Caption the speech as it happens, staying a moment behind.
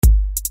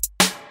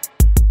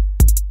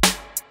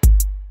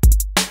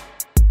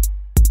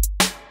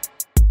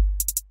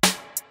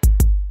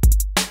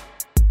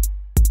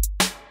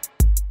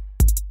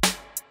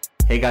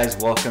Hey guys,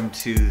 welcome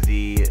to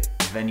the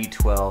Venue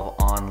 12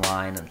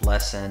 online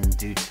lesson.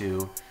 Due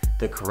to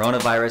the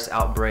coronavirus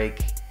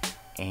outbreak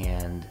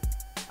and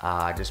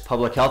just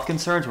public health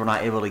concerns, we're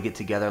not able to get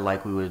together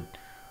like we would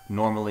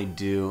normally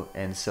do.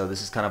 And so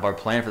this is kind of our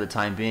plan for the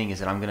time being, is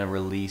that I'm going to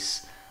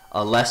release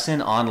a lesson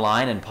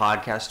online in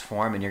podcast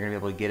form, and you're going to be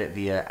able to get it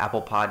via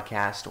Apple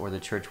Podcast or the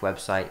church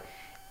website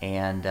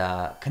and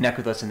connect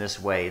with us in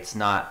this way. It's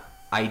not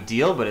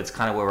ideal, but it's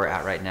kind of where we're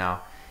at right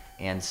now.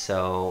 And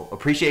so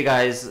appreciate you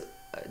guys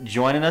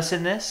joining us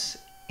in this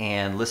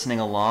and listening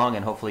along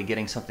and hopefully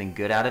getting something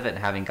good out of it and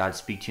having God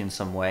speak to you in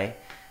some way.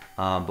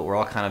 But we're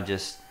all kind of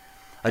just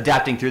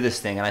adapting through this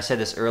thing. And I said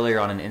this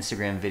earlier on an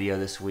Instagram video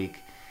this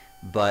week,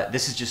 but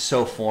this is just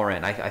so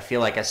foreign. I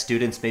feel like as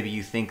students, maybe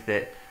you think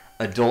that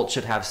adults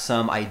should have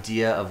some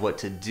idea of what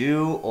to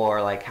do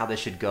or like how this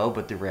should go,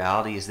 but the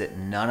reality is that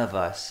none of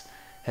us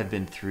have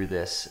been through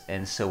this,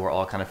 and so we're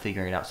all kind of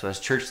figuring it out. So as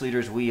church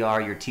leaders, we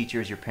are, your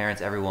teachers, your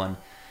parents, everyone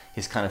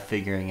is kind of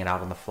figuring it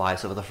out on the fly.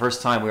 So for the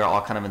first time, we are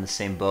all kind of in the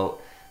same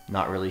boat,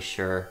 not really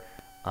sure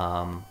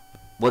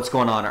what's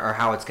going on or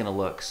how it's going to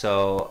look.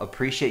 So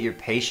appreciate your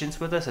patience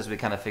with us as we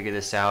kind of figure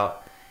this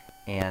out.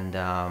 And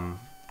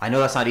I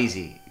know that's not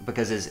easy,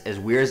 because as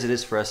weird as it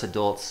is for us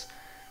adults,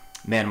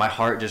 man, my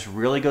heart just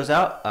really goes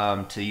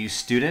out to you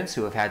students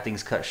who have had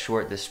things cut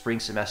short this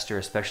spring semester,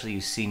 especially you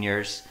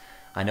seniors.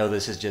 I know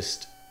this is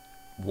just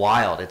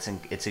wild.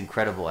 It's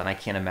incredible, and I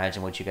can't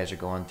imagine what you guys are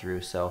going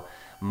through. So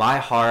my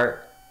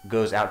heart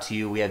goes out to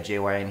you. We have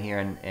JY in here,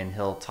 and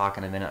he'll talk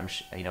in a minute.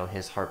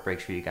 His heart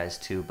breaks for you guys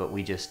too, but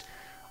we just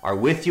are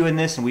with you in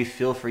this, and we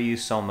feel for you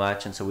so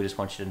much. And so we just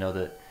want you to know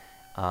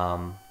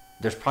that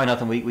there's probably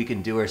nothing we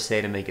can do or say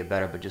to make it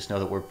better, but just know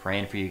that we're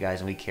praying for you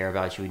guys, and we care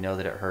about you. We know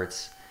that it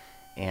hurts,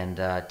 and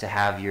to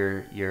have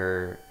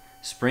your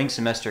spring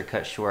semester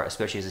cut short,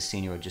 especially as a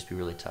senior, would just be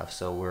really tough.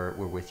 So we're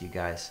with you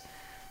guys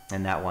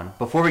in that one.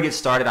 Before we get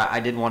started, I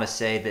did want to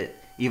say that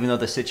even though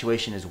the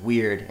situation is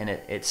weird and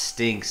it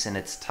stinks and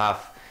it's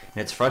tough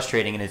and it's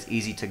frustrating and it's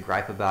easy to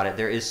gripe about it,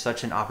 there is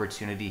such an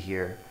opportunity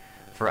here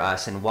for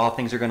us. And while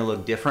things are going to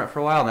look different for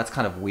a while, and that's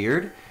kind of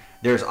weird,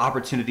 there's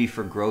opportunity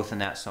for growth in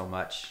that so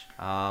much.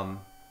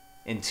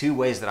 In two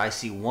ways that I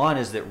see. One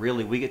is that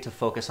really we get to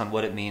focus on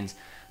what it means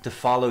to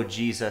follow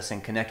Jesus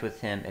and connect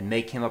with him and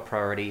make him a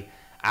priority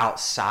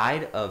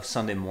outside of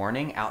Sunday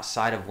morning,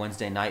 outside of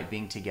Wednesday night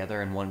being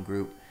together in one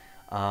group.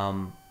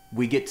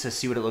 We get to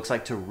see what it looks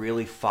like to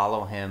really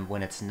follow him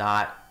when it's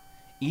not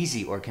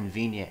easy or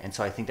convenient. And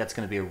so I think that's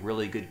going to be a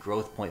really good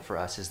growth point for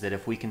us, is that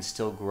if we can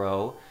still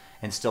grow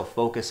and still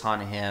focus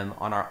on him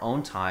on our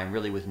own time,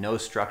 really with no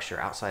structure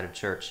outside of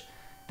church,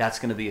 that's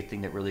going to be a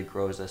thing that really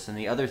grows us. And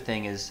the other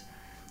thing is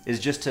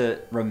just to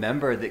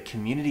remember that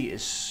community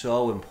is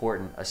so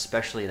important,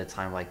 especially at a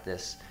time like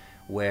this,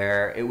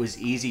 where it was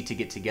easy to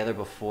get together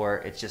before.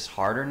 It's just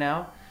harder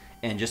now.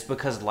 And just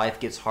because life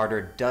gets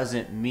harder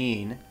doesn't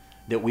mean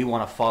that we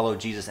want to follow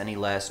Jesus any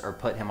less or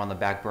put him on the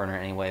back burner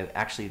anyway.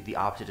 Actually, the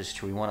opposite is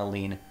true. We want to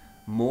lean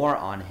more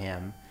on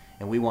him,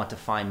 and we want to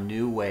find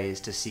new ways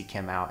to seek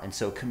him out. And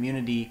so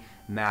community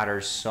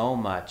matters so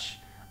much,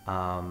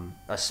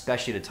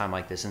 especially at a time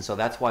like this. And so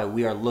that's why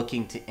we are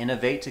looking to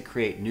innovate, to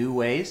create new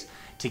ways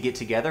to get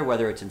together,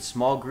 whether it's in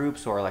small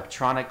groups or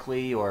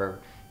electronically or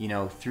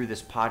through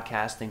this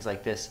podcast, things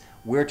like this.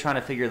 We're trying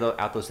to figure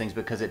out those things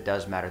because it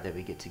does matter that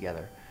we get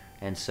together.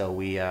 And so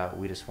we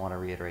just want to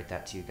reiterate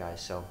that to you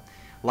guys. So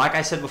like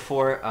I said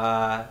before,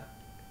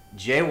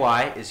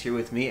 JY is here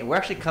with me, and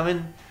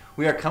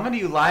we are coming to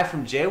you live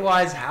from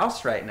JY's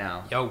house right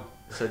now. Yo.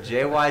 So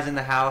JY's in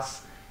the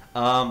house.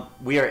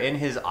 We are in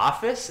his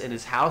office, in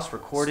his house,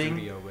 recording.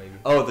 Studio, baby.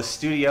 Oh, the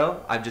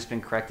studio. I've just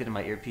been corrected in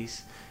my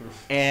earpiece.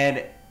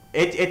 And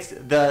it's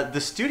the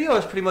studio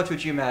is pretty much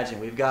what you imagine.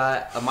 We've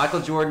got a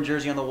Michael Jordan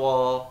jersey on the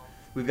wall.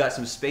 We've got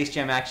some Space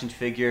Jam action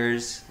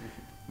figures.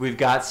 We've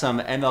got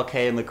some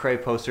MLK and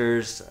Lecrae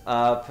posters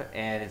up,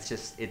 and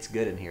it's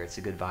good in here. It's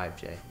a good vibe,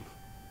 Jay.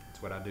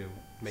 That's what I do.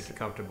 Make it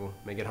comfortable.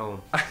 Make it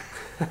home.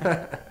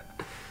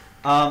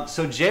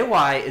 So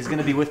JY is going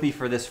to be with me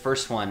for this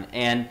first one.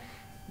 And,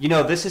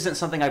 this isn't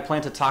something I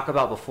planned to talk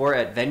about before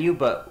at Venue,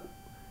 but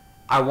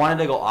I wanted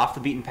to go off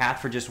the beaten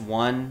path for just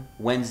one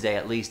Wednesday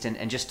at least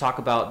and just talk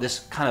about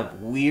this kind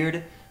of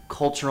weird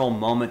cultural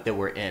moment that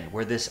we're in,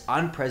 where this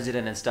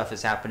unprecedented stuff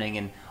is happening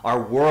and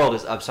our world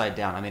is upside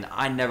down. I mean,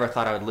 I never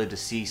thought I would live to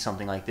see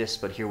something like this,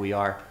 but here we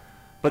are.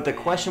 But the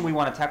question we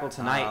want to tackle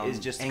tonight is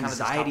just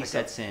anxiety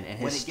sets in and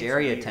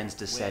hysteria tends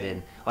to set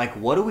in. Like,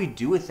 what do we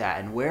do with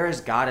that, and where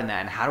is God in that,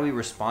 and how do we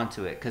respond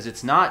to it? Because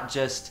it's not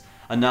just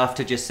enough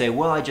to just say,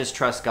 well, I just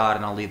trust God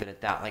and I'll leave it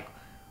at that. Like,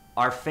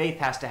 our faith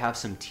has to have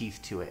some teeth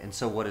to it. And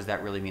so what does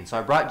that really mean? So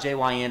I brought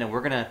JY in, and we're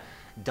going to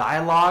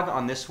dialogue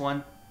on this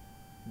one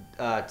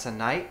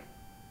tonight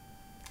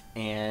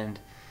and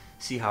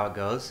see how it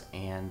goes.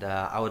 And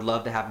I would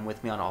love to have him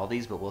with me on all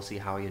these, but we'll see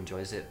how he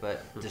enjoys it.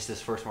 But just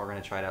this first one, we're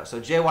going to try it out. So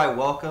JY,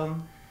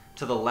 welcome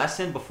to the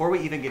lesson. Before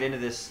we even get into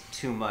this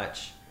too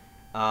much,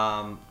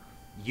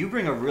 you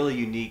bring a really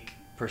unique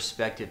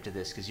perspective to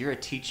this, because you're a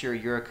teacher,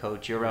 you're a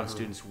coach, you're around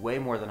students way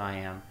more than I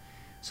am.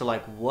 So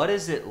like, what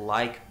is it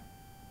like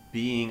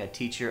being a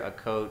teacher, a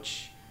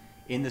coach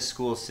in the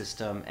school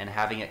system and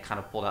having it kind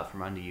of pulled out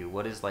from under you?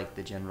 What is like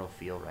the general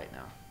feel right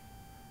now?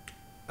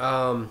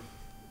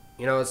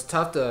 It's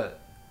tough to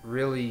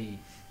really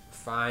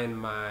find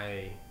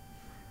my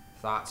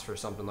thoughts for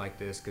something like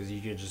this because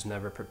you could just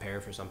never prepare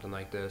for something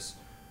like this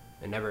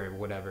and never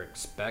would ever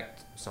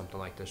expect something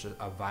like this. Just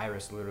a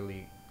virus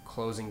literally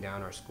closing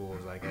down our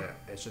schools. Like,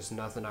 it's just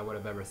nothing I would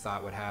have ever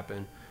thought would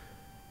happen.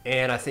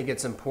 And I think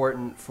it's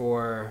important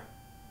for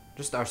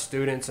just our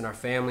students and our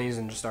families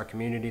and just our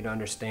community to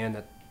understand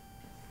that,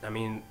 I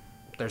mean,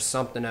 there's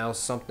something else,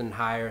 something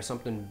higher,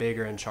 something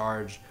bigger in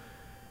charge,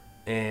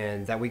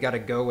 and that we got to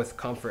go with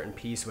comfort and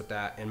peace with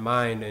that in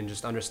mind, and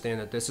just understand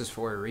that this is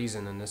for a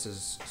reason, and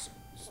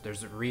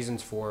there's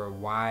reasons for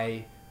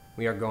why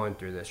we are going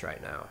through this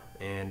right now.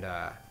 And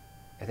I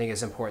think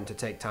it's important to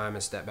take time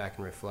and step back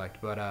and reflect.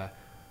 But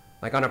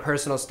like on a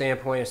personal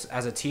standpoint,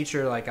 as a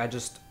teacher, like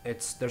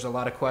there's a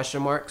lot of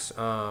question marks.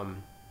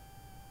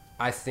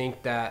 I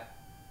think that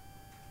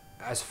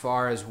as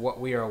far as what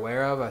we are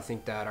aware of, I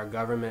think that our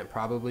government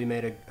probably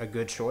made a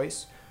good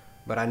choice,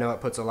 but I know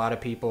it puts a lot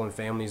of people and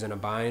families in a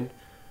bind.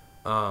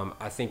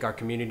 I think our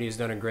community has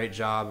done a great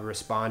job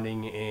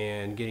responding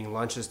and getting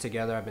lunches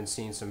together. I've been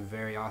seeing some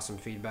very awesome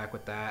feedback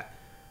with that.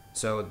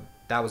 So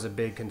that was a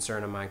big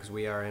concern of mine because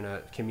we are in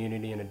a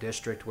community, in a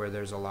district where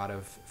there's a lot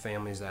of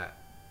families that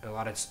a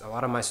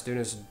lot of my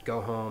students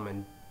go home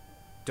and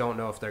don't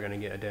know if they're going to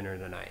get a dinner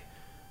tonight.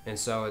 And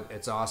so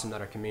it's awesome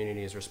that our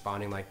community is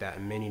responding like that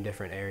in many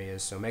different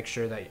areas. So make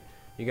sure that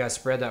you guys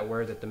spread that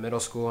word that the middle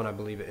school, and I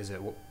believe is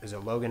it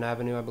Logan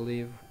Avenue, I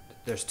believe.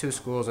 There's 2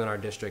 schools in our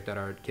district that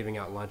are giving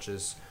out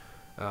lunches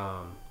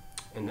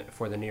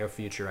for the near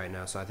future right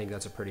now. So I think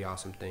that's a pretty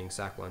awesome thing,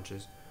 sack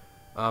lunches.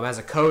 As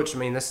a coach, I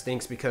mean, this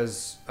stinks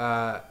because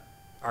our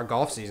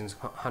golf season's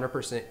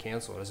 100%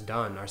 canceled. It's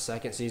done. Our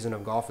second season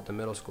of golf at the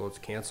middle school is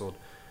canceled.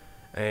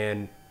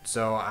 And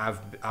so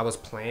I was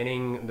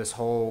planning this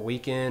whole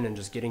weekend and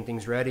just getting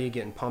things ready,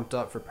 getting pumped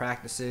up for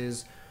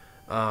practices,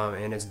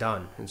 and it's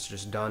done. It's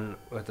just done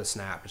with a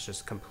snap. It's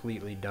just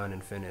completely done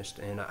and finished.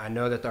 And I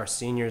know that our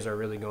seniors are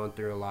really going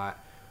through a lot.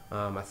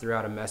 I threw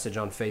out a message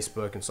on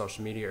Facebook and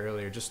social media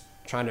earlier, just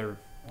trying to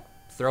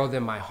throw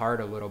them my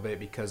heart a little bit,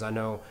 because I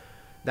know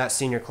that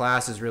senior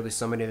class is really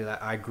somebody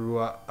that I grew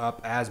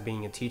up as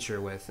being a teacher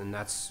with, and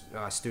that's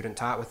student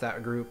taught with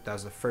that group. That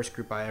was the first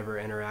group I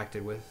ever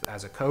interacted with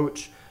as a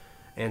coach.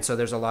 And so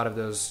there's a lot of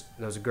those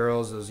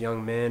girls, those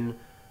young men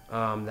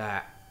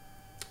that,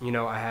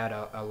 I had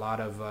a lot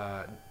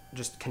of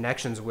just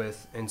connections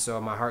with. And so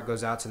my heart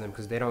goes out to them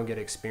because they don't get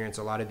to experience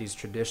a lot of these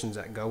traditions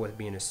that go with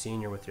being a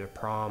senior, with your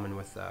prom and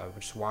with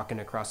just walking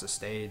across the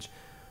stage,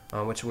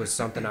 which was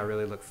something I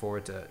really look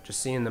forward to, just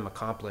seeing them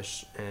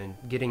accomplish and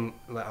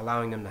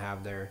allowing them to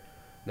have their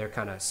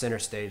kind of center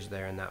stage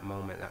there in that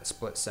moment, that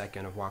split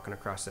second of walking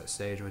across that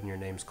stage when your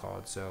name's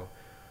called. So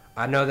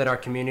I know that our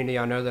community,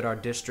 I know that our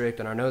district,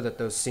 and I know that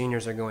those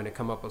seniors are going to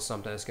come up with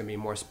something that's going to be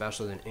more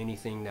special than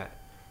anything that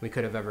we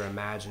could have ever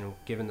imagined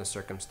given the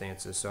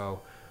circumstances.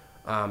 So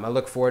I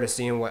look forward to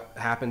seeing what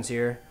happens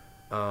here.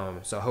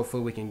 So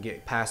hopefully we can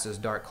get past this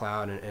dark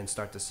cloud and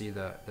start to see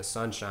the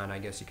sunshine, I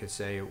guess you could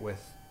say,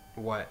 with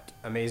what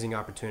amazing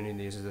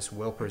opportunities this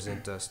will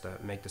present us to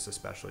make this a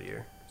special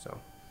year. So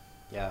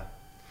yeah.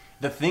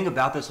 The thing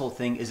about this whole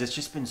thing is it's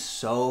just been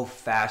so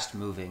fast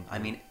moving. I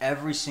mean,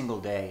 every single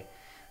day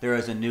there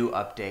is a new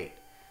update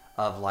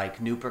of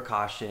like new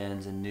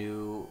precautions and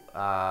new,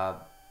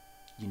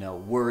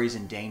 worries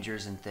and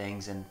dangers and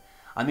things. And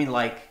I mean,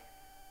 like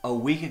a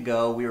week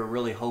ago, we were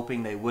really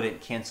hoping they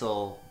wouldn't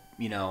cancel,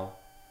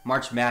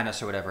 March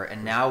Madness or whatever.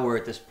 And now we're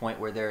at this point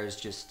where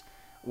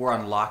we're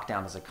on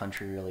lockdown as a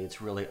country, really.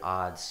 It's really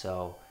odd.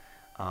 So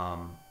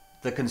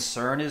the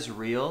concern is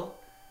real.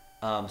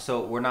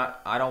 So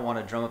I don't want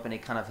to drum up any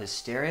kind of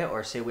hysteria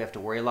or say we have to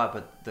worry a lot,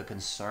 but the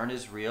concern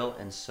is real.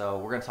 And so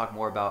we're going to talk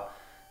more about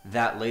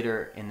that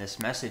later in this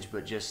message,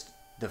 but just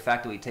the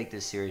fact that we take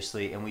this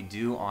seriously and we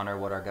do honor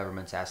what our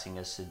government's asking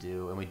us to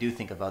do, and we do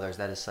think of others,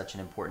 that is such an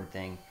important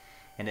thing.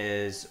 And it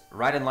is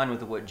right in line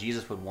with what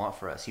Jesus would want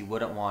for us. He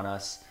wouldn't want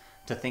us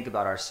to think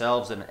about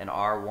ourselves and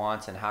our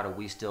wants and how do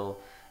we still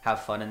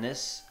have fun in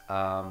this.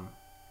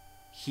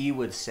 He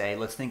would say,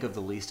 let's think of the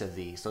least of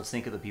these. Let's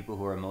think of the people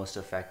who are most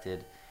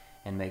affected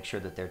and make sure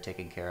that they're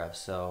taken care of.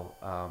 So,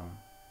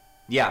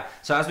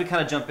 So as we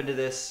kind of jump into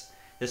this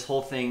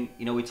whole thing,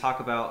 we talk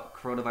about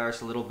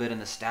coronavirus a little bit,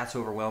 and the stats are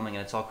overwhelming,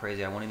 and it's all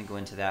crazy. I won't even go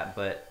into that,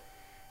 but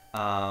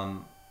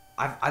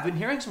I've been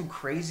hearing some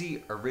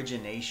crazy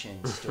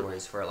origination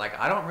stories for it. Like,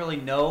 I don't really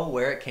know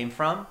where it came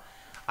from.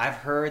 I've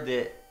heard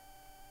that,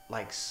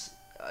 like,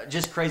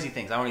 just crazy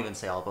things. I won't even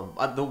say all of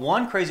them. The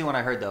one crazy one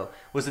I heard, though,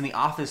 was in The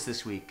Office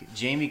this week.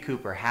 Jamie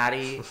Cooper,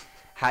 Hattie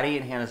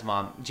and Hannah's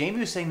mom. Jamie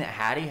was saying that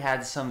Hattie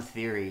had some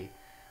theory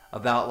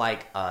about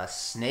like a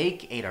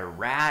snake ate a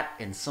rat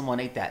and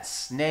someone ate that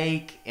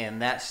snake and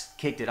that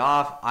kicked it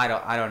off. I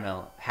don't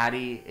know.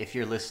 Hattie, if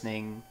you're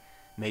listening,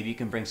 maybe you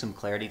can bring some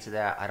clarity to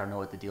that. I don't know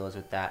what the deal is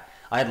with that.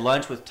 I had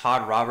lunch with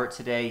Todd Robert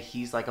today.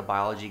 He's like a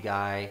biology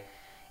guy.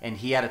 and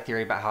he had a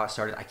theory about how it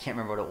started. I can't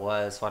remember what it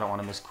was, so I don't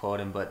want to misquote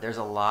him, but there's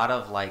a lot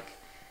of like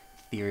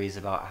theories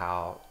about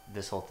how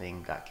this whole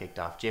thing got kicked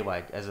off.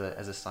 JY, as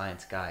a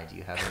science guy, do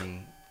you have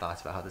any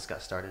thoughts about how this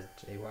got started?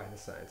 JY, the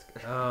science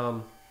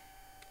guy.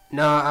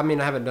 No, I mean,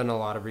 I haven't done a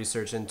lot of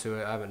research into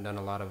it. I haven't done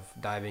a lot of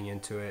diving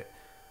into it.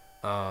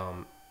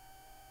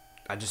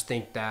 I just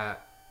think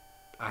that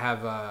I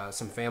have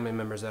some family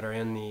members that are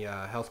in the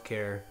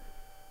healthcare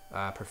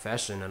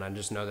profession, and I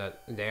just know that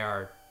they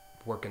are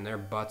working their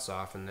butts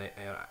off. And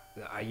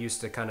I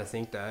used to kind of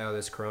think that, oh,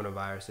 this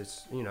coronavirus,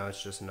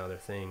 it's just another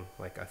thing.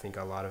 Like, I think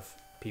a lot of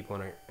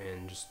people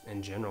and just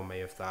in general may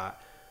have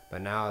thought,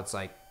 but now it's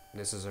like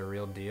this is a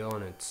real deal,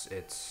 and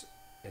it's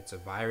a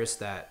virus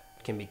that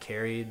can be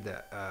carried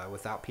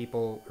without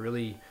people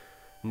really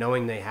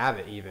knowing they have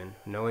it, even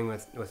knowing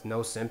with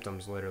no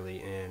symptoms,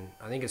 literally. And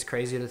I think it's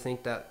crazy to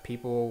think that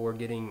people were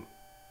getting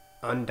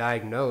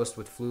undiagnosed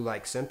with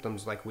flu-like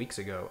symptoms like weeks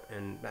ago,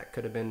 and that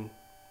could have been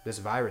this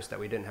virus that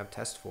we didn't have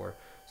tests for.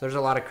 So there's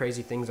a lot of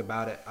crazy things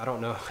about it. I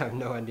don't know. I have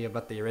no idea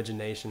about the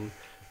origination.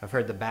 I've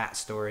heard the bat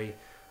story.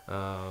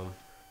 I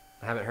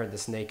haven't heard the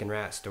snake and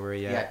rat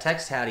story yet. Yeah,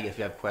 text Hattie if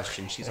you have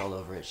questions. She's all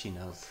over it. She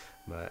knows.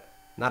 But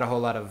not a whole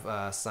lot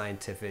of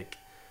scientific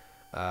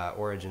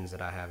origins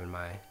that I have in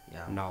my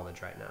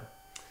knowledge right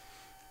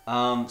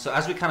now. So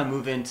as we kind of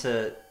move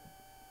into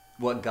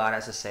what God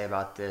has to say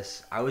about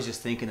this, I was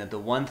just thinking that the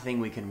one thing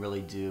we can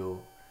really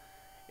do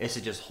is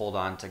to just hold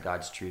on to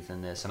God's truth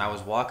in this. And I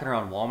was walking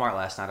around Walmart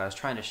last night. I was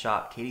trying to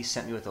shop. Katie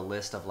sent me with a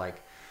list of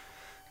like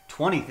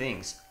 20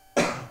 things.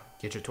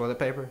 Get your toilet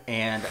paper?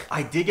 And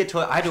I did get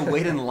I had to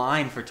wait in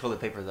line for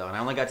toilet paper, though, and I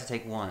only got to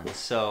take one.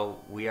 So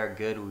we are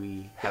good.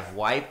 We have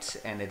wiped,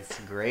 and it's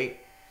great.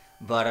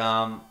 But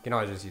you can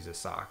always just use a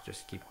sock.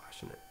 Just keep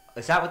washing it.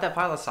 Is that what that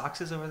pile of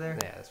socks is over there?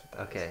 Yeah, that's what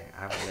that is. Okay,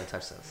 I haven't gonna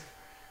touch those.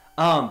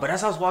 But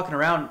as I was walking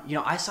around,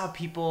 I saw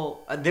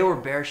people. There were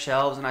bare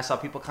shelves, and I saw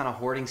people kind of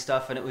hoarding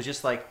stuff, and it was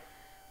just like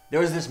there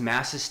was this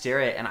mass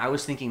hysteria. And I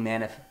was thinking,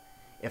 man,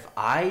 if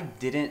I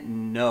didn't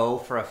know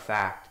for a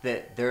fact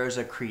that there's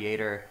a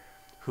creator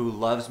who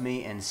loves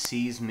me and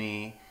sees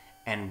me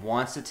and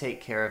wants to take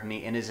care of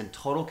me and is in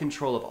total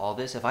control of all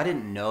this, if I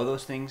didn't know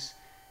those things,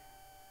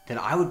 then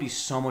I would be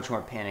so much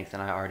more panicked than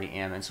I already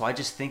am. And so I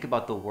just think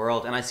about the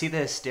world, and I see the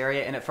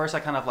hysteria, and at first I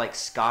kind of like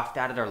scoffed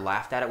at it or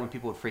laughed at it when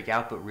people would freak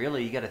out, but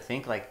really you got to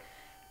think like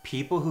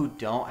people who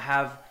don't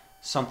have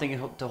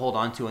something to hold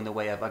on to in the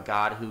way of a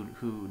God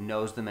who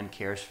knows them and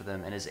cares for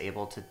them and is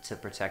able to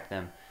protect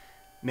them.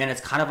 Man,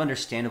 it's kind of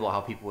understandable how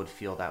people would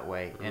feel that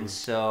way. Mm-hmm. And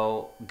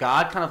so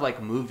God kind of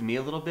like moved me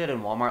a little bit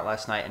in Walmart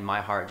last night in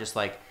my heart, just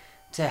like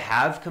to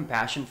have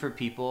compassion for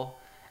people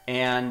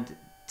and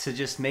to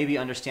just maybe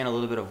understand a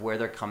little bit of where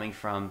they're coming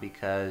from,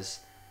 because,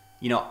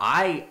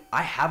 I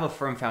have a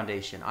firm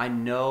foundation. I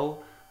know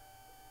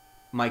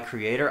my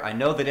creator. I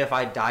know that if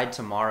I died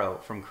tomorrow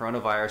from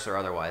coronavirus or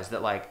otherwise,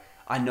 that like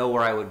I know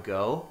where I would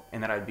go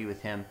and that I'd be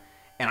with him.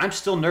 And I'm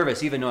still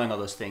nervous, even knowing all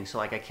those things. So,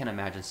 like, I can't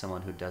imagine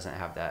someone who doesn't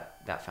have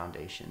that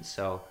foundation.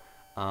 So,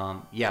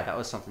 that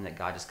was something that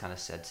God just kind of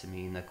said to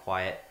me in the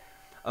quiet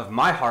of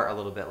my heart a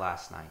little bit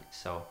last night.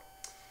 So,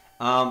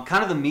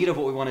 kind of the meat of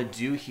what we want to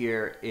do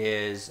here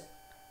is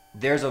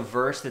there's a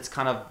verse that's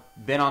kind of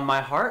been on my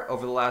heart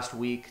over the last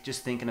week,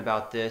 just thinking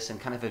about this, and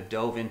kind of have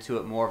dove into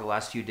it more over the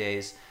last few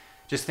days.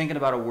 Just thinking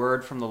about a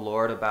word from the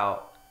Lord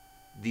about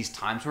these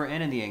times we're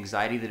in and the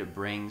anxiety that it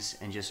brings,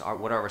 and just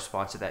what our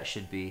response to that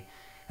should be.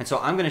 And so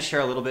I'm going to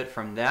share a little bit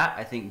from that.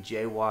 I think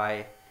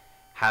JY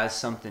has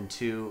something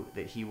too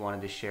that he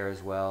wanted to share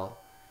as well.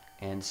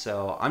 And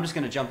so I'm just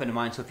going to jump into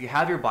mine. So if you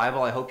have your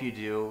Bible, I hope you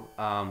do,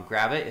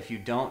 grab it. If you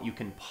don't, you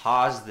can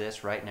pause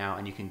this right now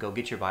and you can go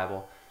get your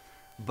Bible.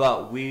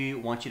 But we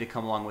want you to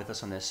come along with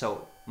us on this.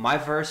 So my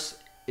verse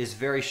is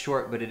very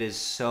short, but it is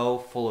so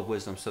full of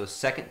wisdom. So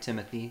 2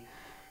 Timothy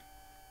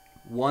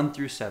 1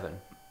 through 7.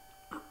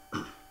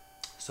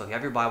 So if you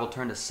have your Bible,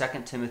 turn to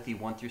 2 Timothy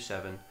 1 through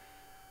 7.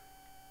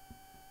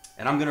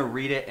 And I'm going to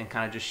read it and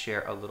kind of just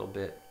share a little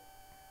bit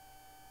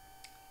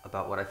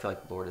about what I feel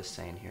like the Lord is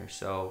saying here.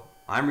 So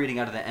I'm reading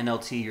out of the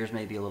NLT. Yours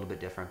may be a little bit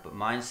different, but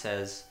mine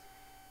says,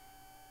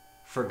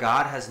 "For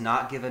God has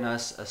not given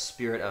us a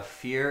spirit of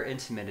fear and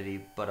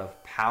timidity, but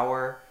of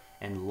power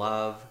and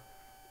love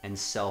and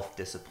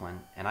self-discipline."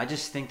 And I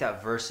just think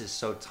that verse is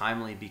so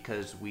timely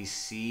because we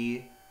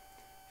see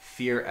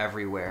fear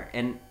everywhere.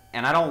 And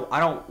I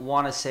don't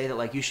want to say that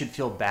like you should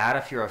feel bad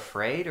if you're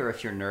afraid or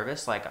if you're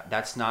nervous. Like,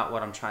 that's not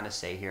what I'm trying to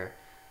say here.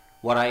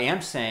 What I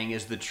am saying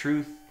is the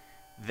truth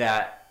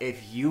that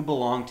if you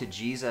belong to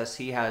Jesus,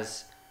 He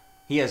has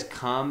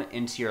come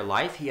into your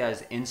life. He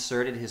has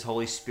inserted His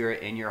Holy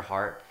Spirit in your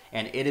heart,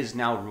 and it is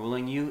now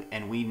ruling you.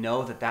 And we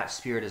know that that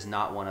spirit is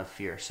not one of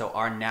fear. So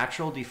our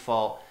natural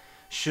default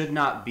should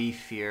not be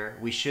fear.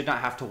 We should not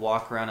have to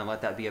walk around and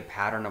let that be a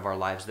pattern of our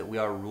lives, that we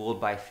are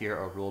ruled by fear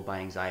or ruled by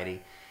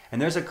anxiety.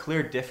 And there's a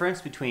clear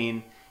difference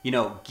between,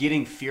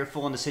 getting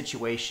fearful in a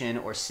situation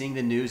or seeing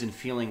the news and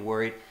feeling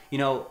worried.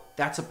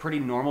 That's a pretty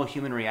normal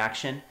human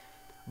reaction.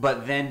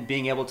 But then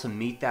being able to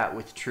meet that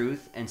with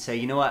truth and say,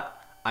 you know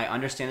what? I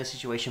understand the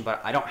situation, but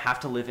I don't have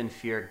to live in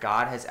fear.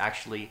 God has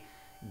actually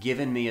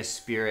given me a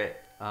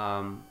spirit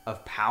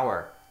of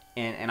power,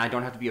 and I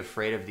don't have to be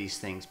afraid of these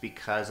things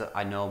because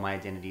I know my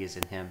identity is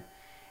in him.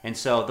 And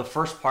so the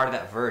first part of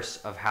that verse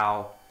of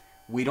how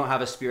we don't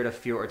have a spirit of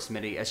fear or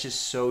timidity, it's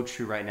just so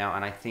true right now.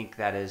 And I think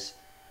that is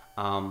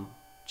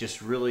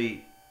just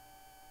really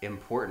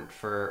important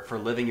for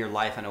living your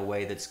life in a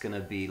way that's going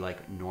to be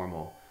like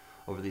normal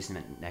over these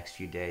next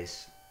few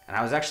days. And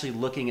I was actually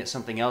looking at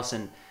something else,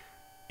 and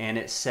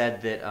it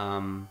said that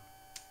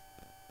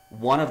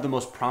one of the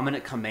most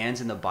prominent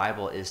commands in the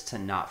Bible is to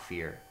not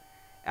fear.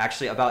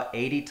 Actually, about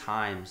 80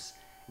 times,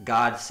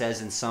 God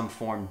says in some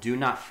form, do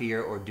not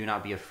fear or do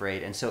not be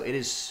afraid. And so it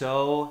is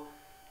so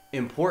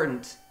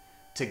important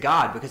to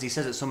God, because he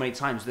says it so many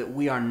times, that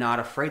we are not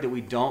afraid, that we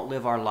don't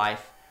live our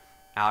life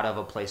out of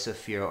a place of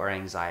fear or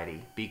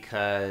anxiety,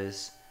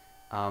 because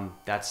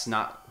that's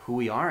not who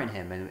we are in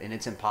him. And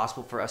it's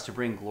impossible for us to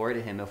bring glory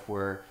to him if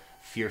we're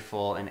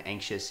fearful and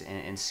anxious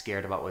and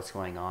scared about what's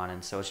going on.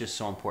 And so it's just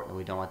so important that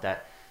we don't let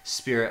that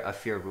spirit of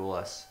fear rule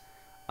us.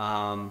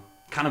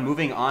 Kind of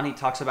moving on, he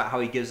talks about how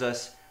he gives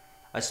us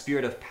a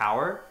spirit of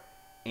power.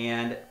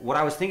 And what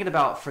I was thinking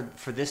about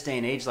for this day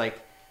and age, like,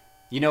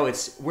 you know,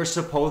 we're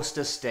supposed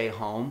to stay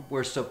home.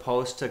 We're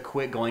supposed to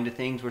quit going to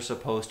things. We're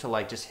supposed to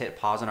like just hit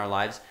pause in our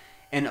lives.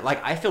 And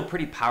like, I feel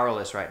pretty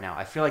powerless right now.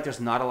 I feel like there's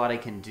not a lot I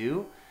can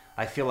do.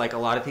 I feel like a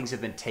lot of things have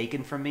been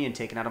taken from me and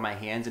taken out of my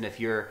hands. And if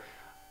you're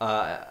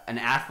an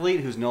athlete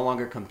who's no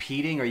longer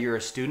competing, or you're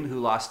a student who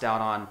lost out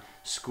on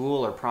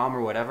school or prom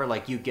or whatever,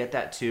 like, you get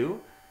that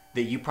too,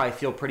 that you probably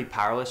feel pretty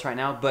powerless right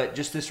now. But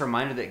just this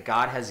reminder that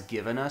God has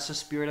given us a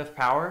spirit of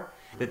power,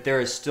 that there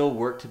is still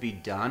work to be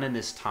done in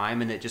this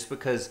time, and that just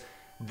because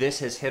this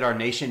has hit our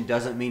nation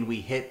doesn't mean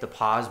we hit the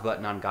pause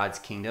button on God's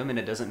kingdom, and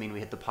it doesn't mean we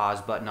hit the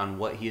pause button on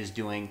what he is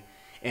doing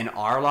in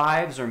our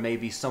lives or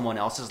maybe someone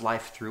else's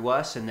life through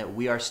us, and that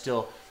we are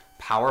still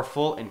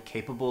powerful and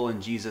capable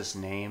in Jesus'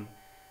 name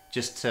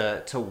just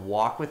to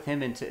walk with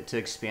him and to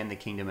expand the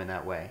kingdom in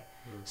that way.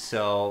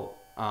 So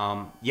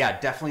yeah,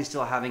 definitely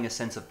still having a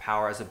sense of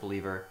power as a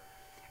believer.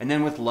 And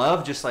then with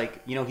love, just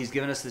like, you know, he's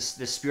given us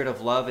this spirit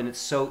of love, and it's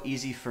so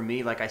easy for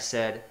me. Like I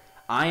said,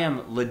 I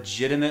am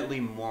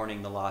legitimately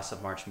mourning the loss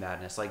of March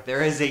Madness. Like,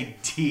 there is a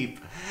deep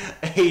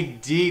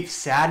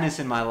sadness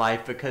in my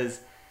life,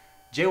 because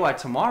JY,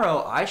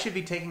 tomorrow I should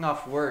be taking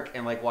off work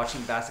and like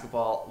watching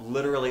basketball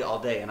literally all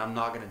day, and I'm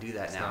not going to do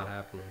that now. It's not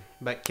happening.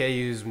 But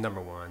KU's number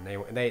one. They're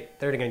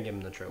going to give him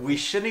the trophy. We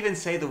shouldn't even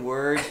say the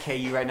word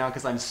KU right now,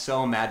 because I'm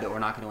so mad that we're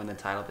not going to win the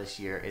title this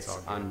year. It's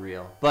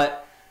unreal.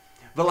 But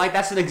like,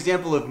 that's an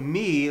example of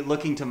me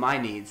looking to my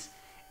needs.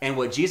 And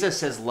what Jesus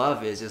says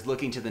love is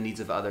looking to the needs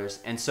of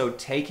others. And so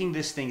taking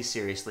this thing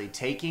seriously,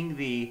 taking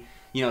the,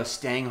 you know,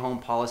 staying home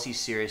policy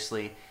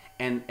seriously,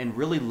 and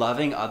really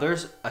loving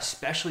others,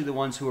 especially the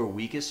ones who are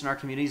weakest in our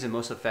communities and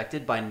most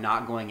affected, by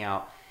not going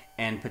out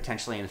and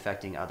potentially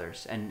infecting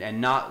others,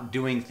 and not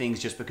doing things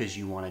just because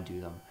you want to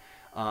do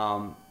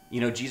them.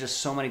 You know, Jesus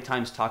so many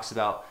times talks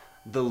about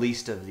the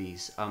least of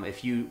these.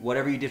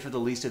 Whatever you did for the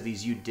least of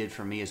these, you did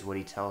for me, is what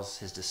he tells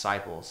his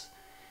disciples.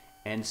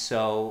 And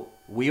so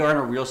we are in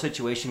a real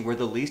situation where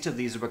the least of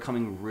these are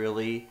becoming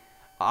really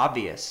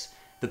obvious.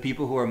 The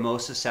people who are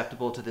most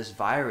susceptible to this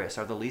virus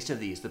are the least of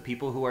these. The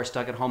people who are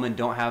stuck at home and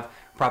don't have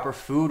proper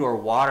food or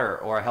water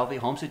or a healthy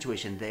home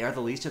situation, they are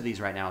the least of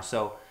these right now.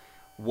 So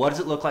what does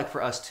it look like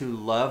for us to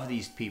love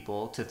these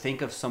people, to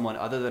think of someone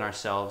other than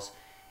ourselves,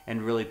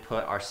 and really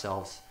put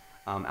ourselves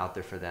out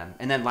there for them?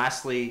 And then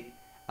lastly,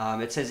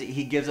 it says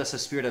he gives us a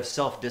spirit of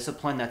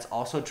self-discipline. That's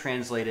also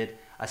translated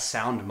a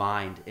sound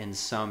mind in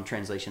some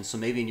translations. So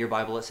maybe in your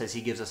Bible it says he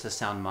gives us a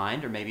sound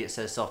mind, or maybe it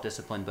says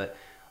self-discipline, but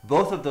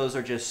both of those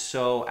are just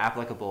so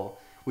applicable.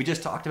 We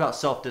just talked about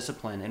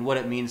self-discipline and what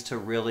it means to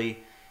really,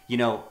 you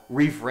know,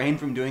 refrain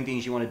from doing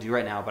things you want to do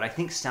right now. But I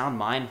think sound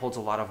mind holds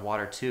a lot of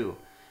water too.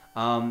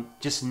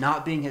 Just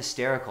not being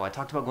hysterical. I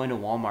talked about going to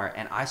Walmart,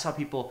 and I saw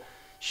people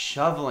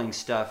shoveling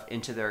stuff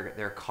into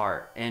their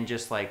cart, and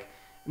just like,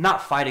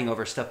 not fighting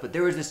over stuff, but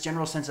there was this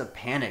general sense of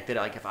panic that,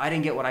 like, if I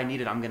didn't get what I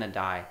needed, I'm going to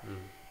die.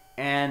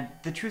 And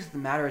the truth of the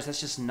matter is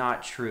that's just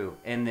not true.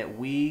 And that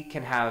we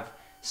can have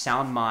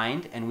sound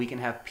mind, and we can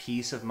have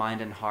peace of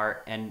mind and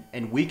heart,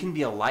 and we can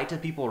be a light to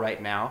people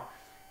right now,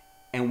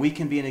 and we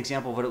can be an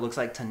example of what it looks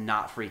like to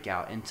not freak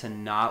out, and to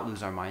not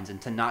lose our minds,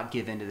 and to not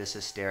give into this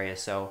hysteria.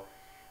 So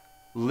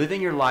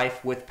living your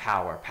life with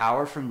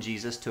power from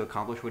Jesus to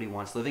accomplish what he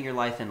wants, living your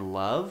life in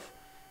love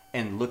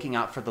and looking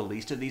out for the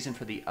least of these and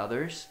for the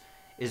others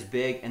is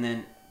big. And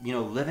then, you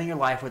know, living your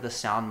life with a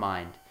sound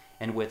mind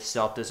and with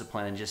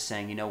self-discipline, and just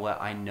saying, you know what,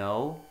 I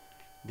know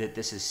that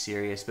this is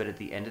serious, but at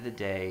the end of the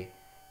day,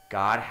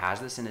 God has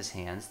this in his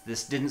hands.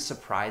 This didn't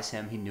surprise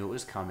him. He knew it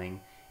was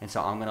coming. And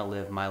so I'm going to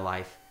live my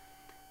life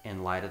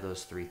in light of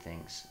those three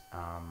things.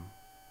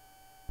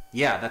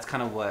 Yeah, that's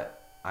kind of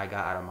what I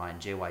got out of mine.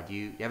 JY, do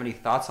you have any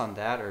thoughts on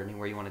that, or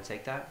anywhere you want to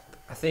take that?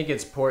 I think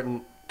it's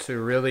important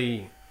to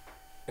really,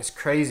 it's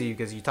crazy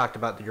because you talked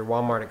about your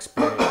Walmart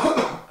experience.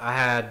 I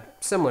had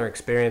similar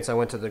experience. I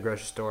went to the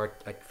grocery store.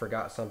 I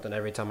forgot something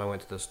every time I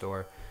went to the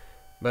store.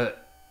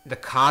 But the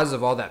cause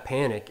of all that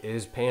panic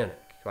is panic.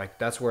 Like,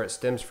 that's where it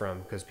stems from,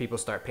 because people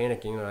start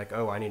panicking. They're like,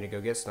 oh, I need to go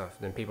get stuff.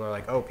 Then people are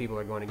like, oh, people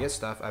are going to get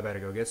stuff. I better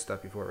go get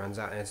stuff before it runs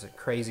out. And it's a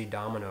crazy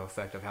domino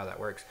effect of how that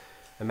works.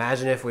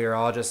 Imagine if we were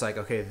all just like,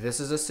 okay, this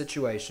is a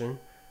situation.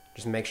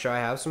 Just make sure I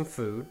have some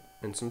food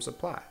and some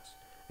supplies.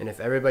 And if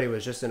everybody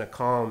was just in a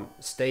calm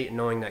state,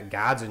 knowing that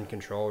God's in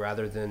control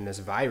rather than this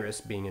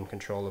virus being in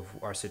control of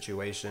our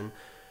situation,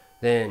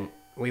 then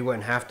we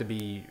wouldn't have to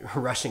be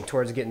rushing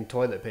towards getting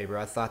toilet paper.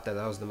 I thought that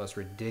was the most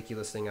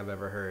ridiculous thing I've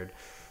ever heard,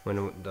 when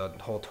the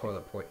whole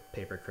toilet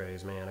paper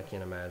craze, man. I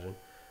can't imagine.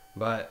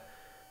 But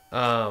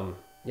yeah,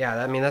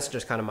 I mean, that's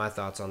just kind of my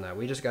thoughts on that.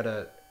 We just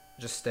gotta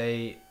just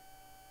stay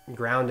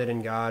grounded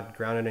in God,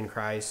 grounded in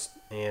Christ,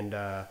 and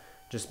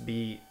just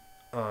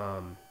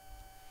making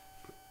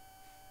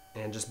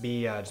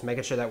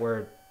sure that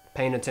we're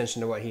paying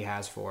attention to what He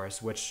has for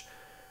us, which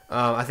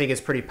I think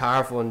is pretty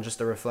powerful and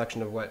just a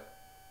reflection of what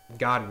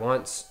God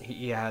wants.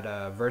 He had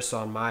a verse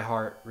on my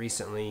heart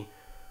recently,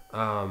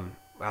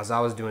 as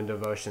I was doing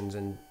devotions,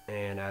 and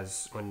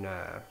as when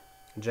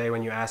Jay,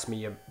 when you asked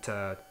me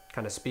to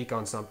kind of speak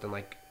on something,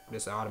 like,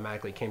 this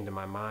automatically came to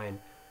my mind,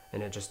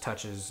 and it just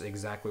touches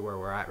exactly where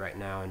we're at right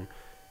now. And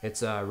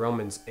it's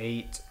Romans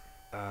 8,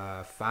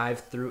 5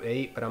 through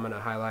 8, but I'm going to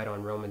highlight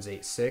on Romans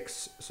 8,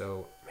 6.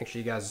 So make sure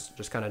you guys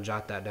just kind of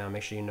jot that down.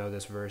 Make sure you know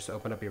this verse.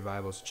 Open up your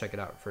Bibles, check it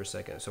out for a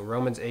second. So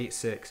Romans 8,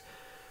 6,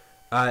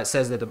 it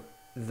says that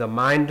the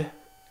mind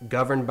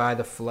governed by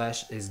the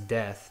flesh is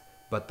death,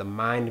 but the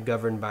mind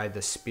governed by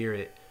the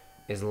Spirit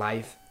is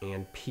life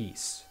and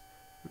peace.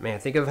 Man,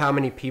 think of how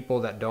many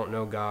people that don't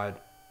know God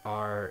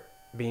are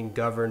being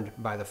governed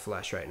by the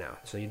flesh right now.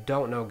 So you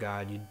don't know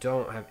God, you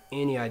don't have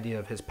any idea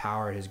of His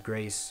power, His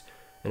grace,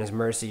 and His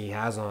mercy He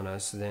has on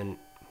us. Then,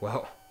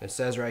 well, it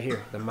says right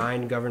here, the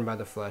mind governed by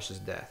the flesh is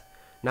death.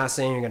 Not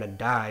saying you're going to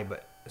die,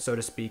 but so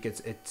to speak,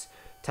 it's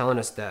telling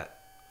us that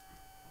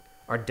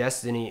our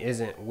destiny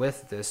isn't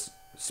with this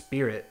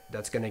Spirit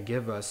that's going to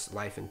give us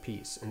life and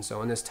peace. And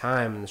so in this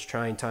time, in this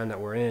trying time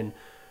that we're in,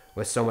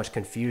 with so much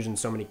confusion,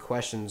 so many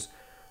questions,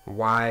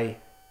 why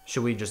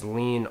should we just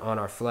lean on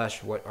our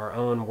flesh, what our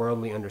own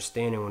worldly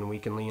understanding, when we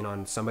can lean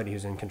on somebody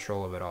who's in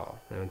control of it all,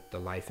 and the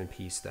life and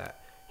peace that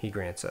He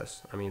grants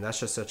us? I mean, that's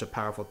just such a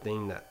powerful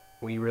thing that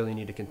we really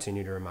need to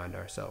continue to remind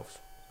ourselves.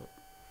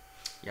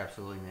 Yeah,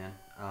 absolutely,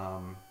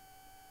 man.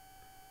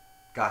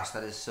 Gosh,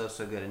 that is so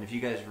good. And if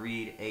you guys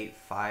read 8,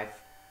 5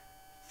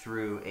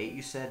 through 8,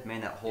 you said,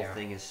 man, that whole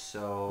thing is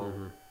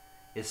so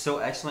it's so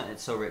excellent and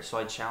it's so rich. So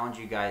I challenge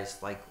you guys,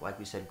 like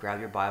we said, grab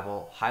your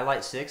Bible,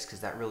 highlight 6, because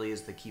that really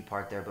is the key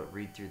part there, but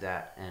read through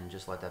that and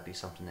just let that be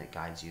something that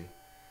guides you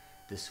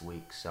this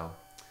week. So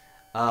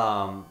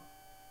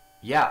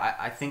yeah,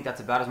 I think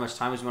that's about as much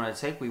time as we wanted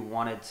to take. We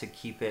wanted to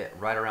keep it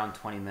right around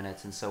 20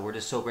 minutes, and so we're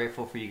just so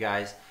grateful for you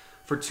guys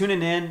for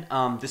tuning in.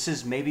 This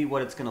is maybe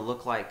what it's going to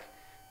look like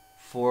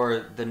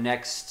for the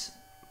next,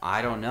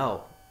 I don't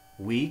know,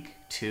 week,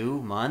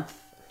 2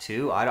 month,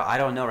 2, I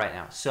don't know right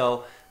now.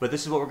 So, but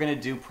this is what we're going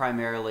to do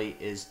primarily,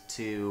 is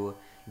to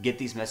get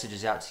these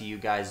messages out to you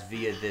guys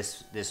via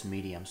this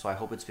medium. So I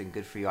hope it's been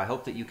good for you. I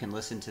hope that you can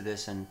listen to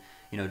this and,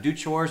 do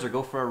chores or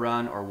go for a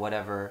run or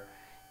whatever,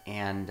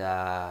 and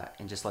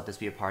just let this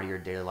be a part of your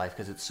daily life,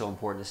 because it's so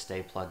important to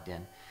stay plugged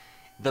in.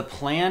 The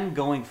plan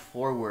going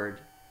forward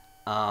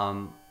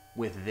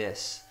with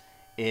this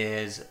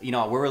is,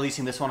 we're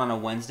releasing this one on a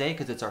Wednesday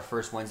because it's our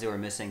first Wednesday we're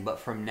missing.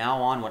 But from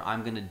now on, what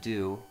I'm going to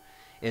do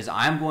is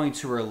I'm going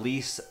to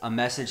release a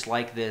message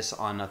like this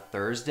on a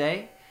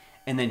Thursday,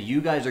 and then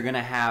you guys are going to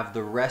have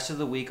the rest of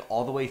the week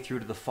all the way through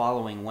to the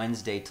following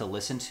Wednesday to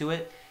listen to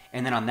it.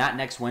 And then on that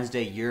next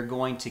Wednesday, you're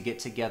going to get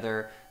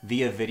together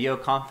via video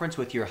conference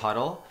with your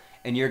huddle,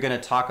 and you're going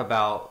to talk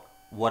about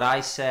what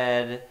I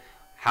said,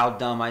 how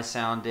dumb I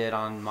sounded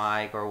on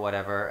mic or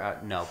whatever.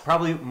 No,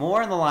 probably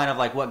more in the line of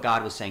like what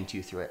God was saying to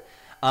you through it.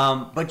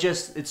 But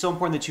just, it's so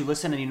important that you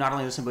listen, and you not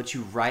only listen, but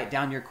you write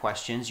down your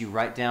questions, you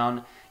write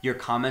down your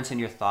comments and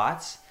your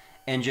thoughts,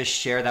 and just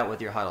share that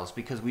with your huddles,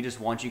 because we just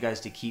want you guys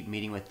to keep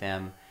meeting with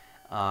them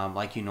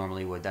like you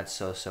normally would. That's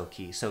so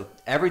key. So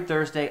every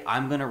Thursday,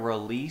 I'm going to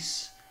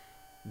release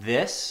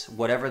this,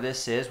 whatever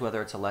this is, whether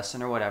it's a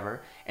lesson or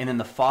whatever, and then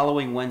the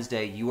following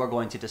Wednesday, you are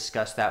going to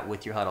discuss that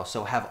with your huddle.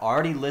 So have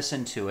already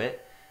listened to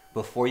it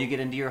before you get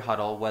into your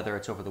huddle, whether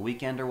it's over the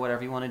weekend or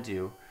whatever you want to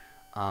do.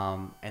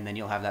 And then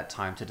you'll have that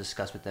time to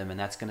discuss with them, and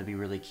that's going to be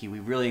really key. We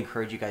really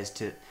encourage you guys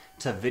to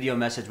video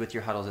message with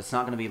your huddles. It's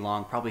not going to be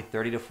long, probably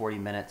 30 to 40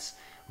 minutes,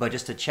 but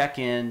just to check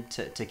in,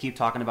 to keep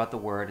talking about the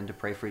Word, and to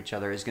pray for each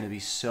other is going to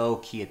be so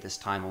key at this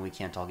time when we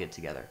can't all get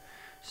together.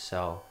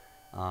 So,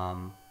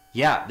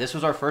 yeah, this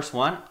was our first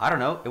one. I don't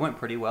know. It went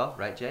pretty well,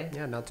 right, Jay?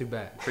 Yeah, not too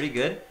bad. Pretty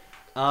good.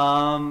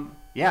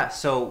 Yeah,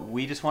 so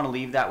we just want to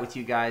leave that with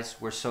you guys.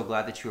 We're so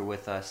glad that you were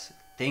with us.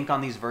 Think on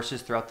these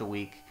verses throughout the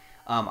week.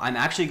 I'm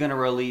actually going to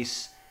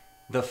release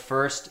the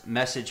first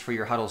message for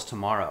your huddles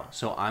tomorrow.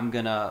 So I'm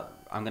gonna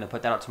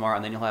put that out tomorrow,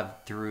 and then you'll have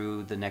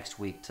through the next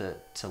week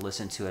to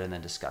listen to it and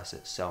then discuss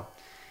it. So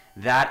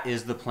that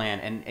is the plan.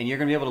 And you're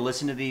going to be able to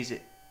listen to these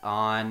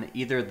on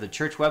either the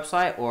church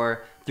website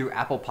or through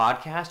Apple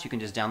Podcast. You can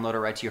just download it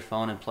right to your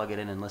phone and plug it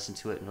in and listen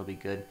to it, and it'll be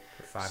good.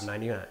 For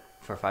 $5.99.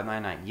 For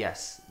 $5.99,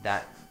 yes.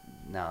 That's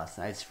not.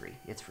 It's free.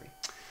 It's free.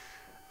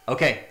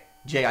 Okay,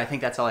 Jay. I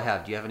think that's all I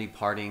have. Do you have any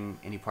parting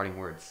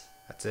words?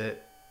 That's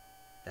it.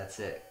 That's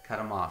it. Cut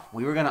them off.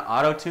 We were gonna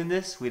auto tune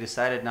this. We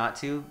decided not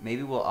to.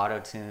 Maybe we'll auto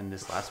tune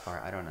this last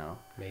part. I don't know.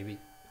 Maybe.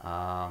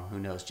 Who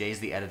knows? Jay's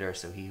the editor,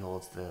 so he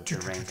holds the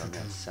reins on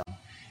this. So.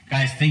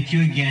 Guys, thank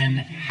you again.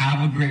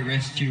 Have a great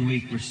rest of your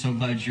week. We're so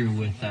glad you're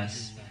with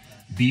us.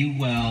 Be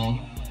well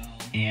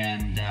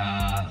and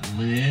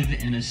live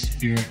in a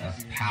spirit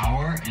of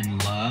power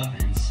and love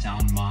and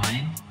sound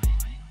mind.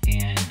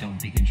 And don't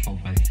be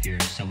controlled by fear.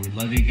 So we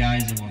love you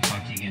guys, and we'll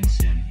talk to you again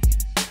soon.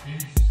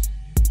 Peace.